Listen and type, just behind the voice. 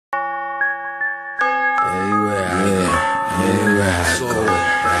Everywhere I go, everywhere I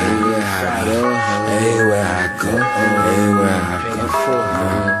go, everywhere I go, everywhere I go,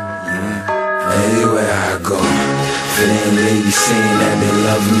 everywhere I go. If it ain't ladies saying that they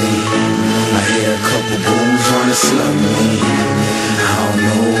love me, I hear a couple bulls wanna slug me. I don't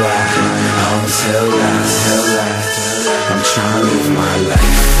know why, I don't tell lies. I'm trying to live my life.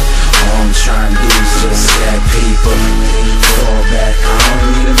 All I'm trying to do is just stack paper. Fall back, I don't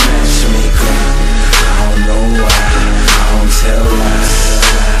need a matchmaker. I don't know why, I don't tell lies.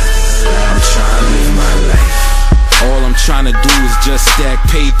 I'm trying to live my life. All I'm trying to do is just stack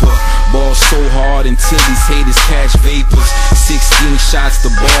paper. Ball so hard until these haters catch vapors. 16 shots to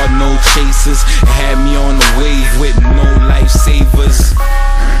bar, no chasers. It had me on the wave with no lifesavers.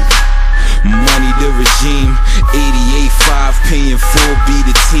 Money the regime, 88.5 paying full, be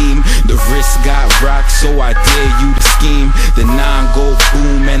the team. The wrist got rocked, so I dare you to scheme. The 9 go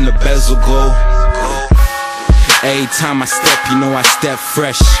boom and the bezel go. Every time I step, you know I step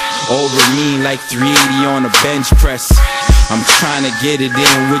fresh. Over me like 380 on a bench press. I'm trying to get it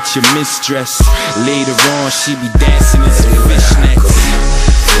in with your mistress. Later on, she be dancing in some fishnets.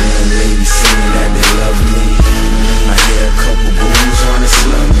 Feeling ladies saying that they love me. I hear a couple bulls wanna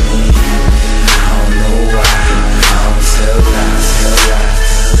slug me. I don't know why, I don't tell lies.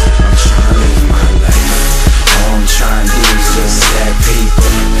 I'm trying to live my life. All I'm trying to do is just stack paper.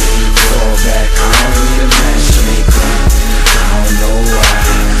 Fall back, I don't need a matchmaker. I don't know why,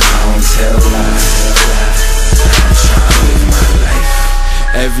 I don't tell lies. I'm trying to live my life.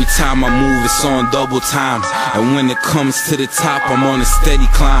 Every time I move, it's on double time. And when it comes to the top, I'm on a steady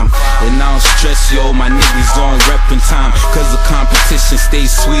climb. And I don't stress, yo, my niggas on reppin' time. Cause the competition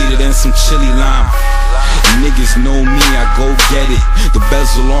stays sweeter than some chili lime. Niggas know me, I go get it. The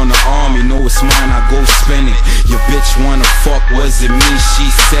bezel on the arm, you know it's mine, I go spend it. Your bitch wanna fuck, was it me? She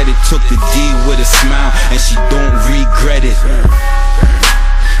said it, took the D with a smile, and she don't regret it.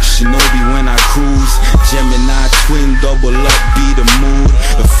 Shinobi when I cruise, Gemini twin, double up, be the mood.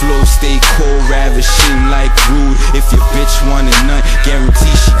 The flow stay cold, ravishing like rude. If your bitch want a nut,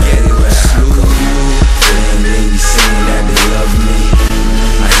 guarantee she get it with smooth. Feeling ladies saying that they love me.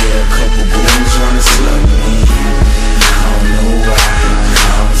 I hear a couple bulls wanna slug me. I don't know why,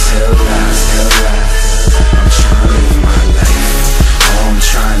 I don't tell lies. I'm trying to live my life. All I'm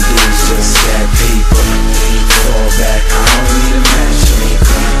trying to do is just stack paper. Fall back, I don't need a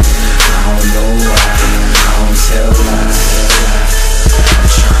matchmaker. I don't know why, I don't tell lies. I'm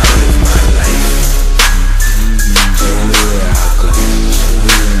trying to live my life. Everywhere I go,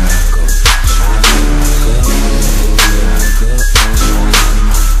 everywhere I go, everywhere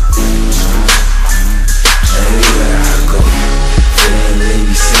I go. Feeling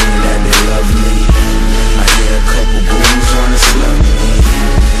ladies saying that they love me. I hear a couple bulls wanna slug me.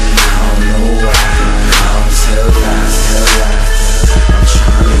 I don't know why, I don't tell lies. I'm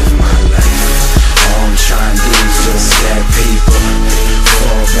trying to live my life. All I'm trying to do is just stack paper.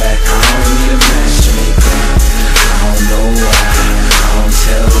 Fall back, I don't need a matchmaker. I don't know why, I don't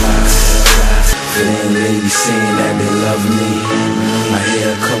tell lies. Feeling ladies saying that they love me. I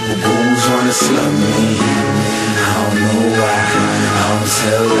hear a couple bulls wanna slug me. I don't know why, I don't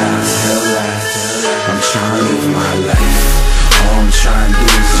tell lies. I'm trying to live my life. All I'm trying to do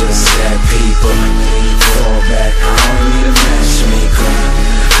is just stack paper. Fall back, I don't need a matchmaker.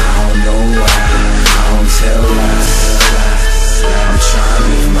 I don't know why, I don't tell lies. I'm trying to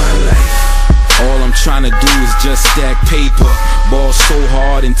live my life. All I'm trying to do is just stack paper. Ball so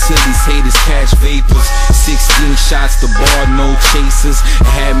hard until these haters catch vapors. 16 shots to bar, no chasers. It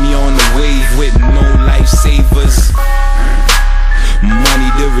had me on the wave with no lifesavers. Money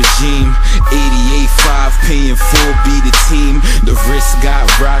the regime, 88.5 paying full, be the team. The wrist got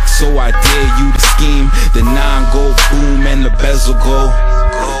rocked, so I dare you to scheme. The 9 go boom and the bezel go.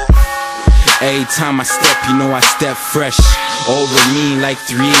 Every time I step, you know I step fresh. Over me like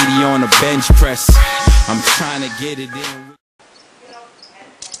 380 on a bench press. I'm trying to get it in.